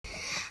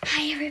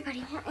Hi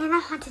everybody, we're in a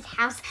haunted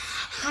house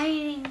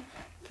hiding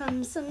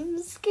from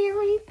some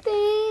scary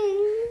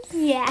things.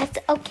 Yes,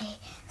 okay.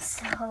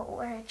 So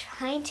we're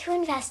trying to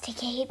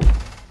investigate.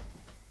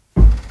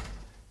 What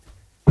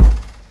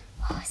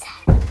was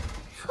that?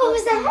 What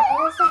was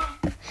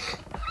that?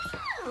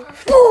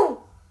 Boom!